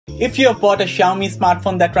If you have bought a Xiaomi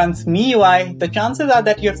smartphone that runs MIUI, the chances are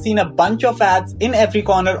that you have seen a bunch of ads in every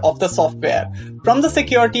corner of the software. From the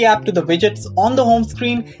security app to the widgets on the home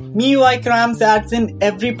screen, MIUI crams ads in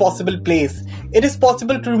every possible place. It is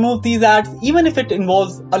possible to remove these ads even if it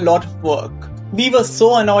involves a lot of work. We were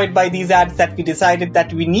so annoyed by these ads that we decided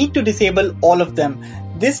that we need to disable all of them.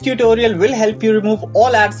 This tutorial will help you remove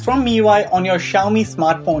all ads from MIUI on your Xiaomi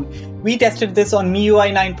smartphone. We tested this on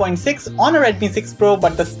MIUI 9.6 on a Redmi 6 Pro,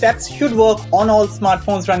 but the steps should work on all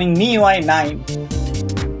smartphones running MIUI 9.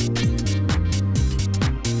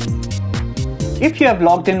 If you have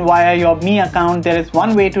logged in via your Mi account, there is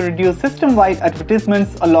one way to reduce system-wide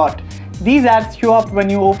advertisements a lot. These ads show up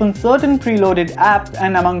when you open certain preloaded apps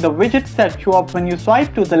and among the widgets that show up when you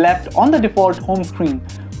swipe to the left on the default home screen.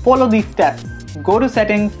 Follow these steps. Go to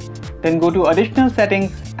Settings, then go to Additional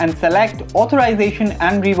Settings and select Authorization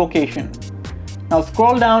and Revocation. Now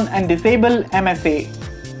scroll down and disable MSA.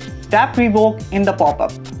 Tap Revoke in the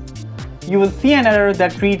pop-up. You will see an error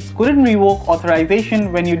that reads couldn't revoke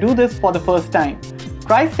authorization when you do this for the first time.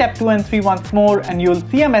 Try step 2 and 3 once more and you will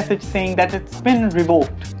see a message saying that it's been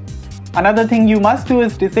revoked. Another thing you must do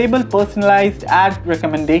is disable personalized ad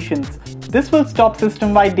recommendations. This will stop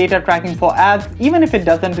system-wide data tracking for ads even if it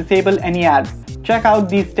doesn't disable any ads. Check out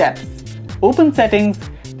these steps. Open Settings,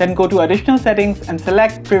 then go to Additional Settings and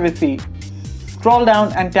select Privacy. Scroll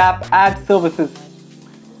down and tap Add Services.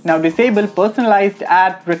 Now disable Personalized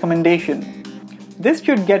Ad Recommendation. This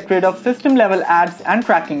should get rid of system-level ads and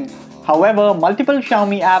tracking. However, multiple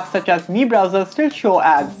Xiaomi apps such as Mi Browser still show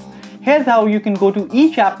ads. Here's how you can go to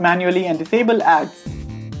each app manually and disable ads.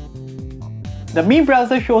 The Mi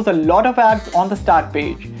Browser shows a lot of ads on the start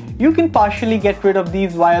page. You can partially get rid of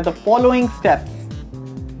these via the following steps.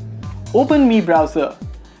 Open Mi Browser.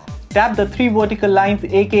 Tap the 3 vertical lines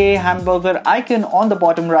aka hamburger icon on the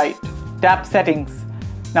bottom right. Tap Settings.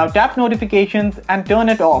 Now tap Notifications and turn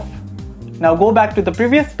it off. Now go back to the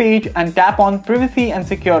previous page and tap on Privacy and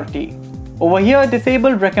Security. Over here,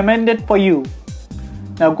 disable Recommended for you.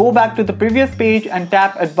 Now go back to the previous page and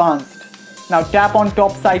tap Advanced. Now tap on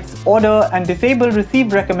Top Sites Order and disable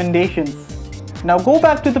Receive Recommendations. Now go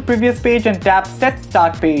back to the previous page and tap Set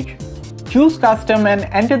Start Page. Choose Custom and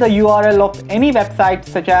enter the URL of any website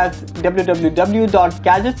such as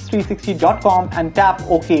www.gadgets360.com and tap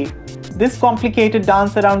OK. This complicated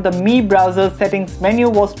dance around the Mi Browser settings menu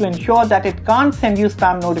was to ensure that it can't send you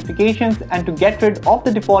spam notifications and to get rid of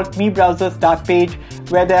the default Mi Browser start page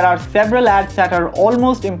where there are several ads that are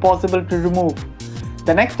almost impossible to remove.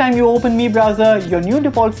 The next time you open Mi Browser, your new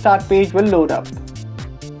default start page will load up.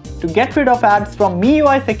 To get rid of ads from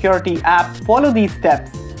MIUI Security app, follow these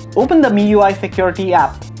steps. Open the MIUI Security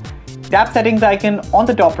app. Tap Settings icon on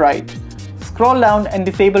the top right. Scroll down and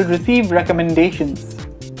disable Receive Recommendations.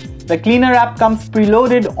 The Cleaner app comes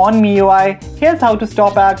preloaded on MIUI. Here's how to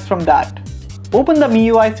stop ads from that. Open the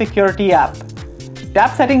MIUI Security app.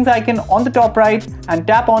 Tap Settings icon on the top right and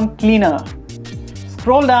tap on Cleaner.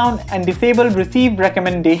 Scroll down and disable Receive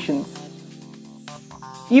Recommendations.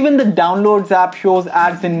 Even the Downloads app shows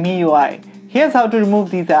ads in MIUI. Here's how to remove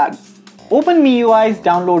these ads. Open MIUI's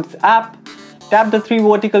Downloads app, tap the 3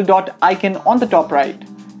 vertical dot icon on the top right.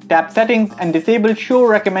 Tap Settings and disable Show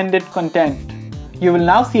Recommended Content. You will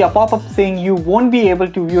now see a pop-up saying you won't be able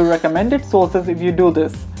to view recommended sources if you do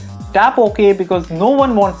this. Tap OK because no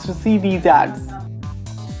one wants to see these ads.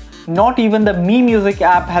 Not even the Mi Music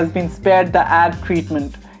app has been spared the ad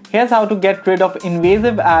treatment. Here's how to get rid of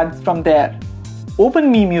invasive ads from there. Open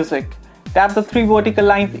Mi Music. Tap the 3 vertical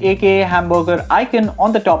lines aka hamburger icon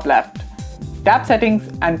on the top left. Tap Settings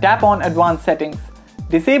and tap on Advanced Settings.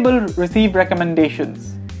 Disable Receive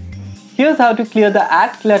Recommendations. Here's how to clear the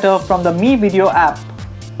ad clutter from the Mi Video app.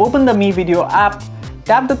 Open the Mi Video app,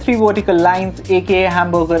 tap the 3 vertical lines aka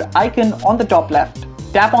hamburger icon on the top left.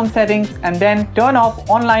 Tap on Settings and then turn off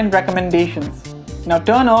online recommendations. Now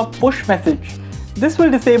turn off Push Message. This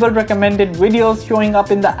will disable recommended videos showing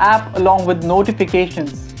up in the app along with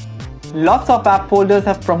notifications. Lots of app folders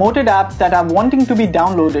have promoted apps that are wanting to be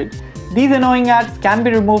downloaded. These annoying ads can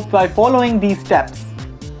be removed by following these steps.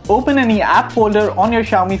 Open any app folder on your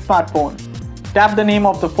Xiaomi smartphone. Tap the name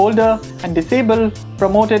of the folder and disable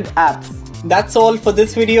promoted apps. That's all for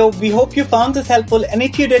this video. We hope you found this helpful, and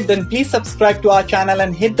if you did, then please subscribe to our channel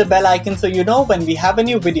and hit the bell icon so you know when we have a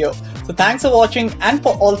new video. So thanks for watching, and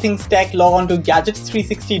for all things tech, log on to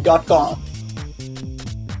gadgets360.com.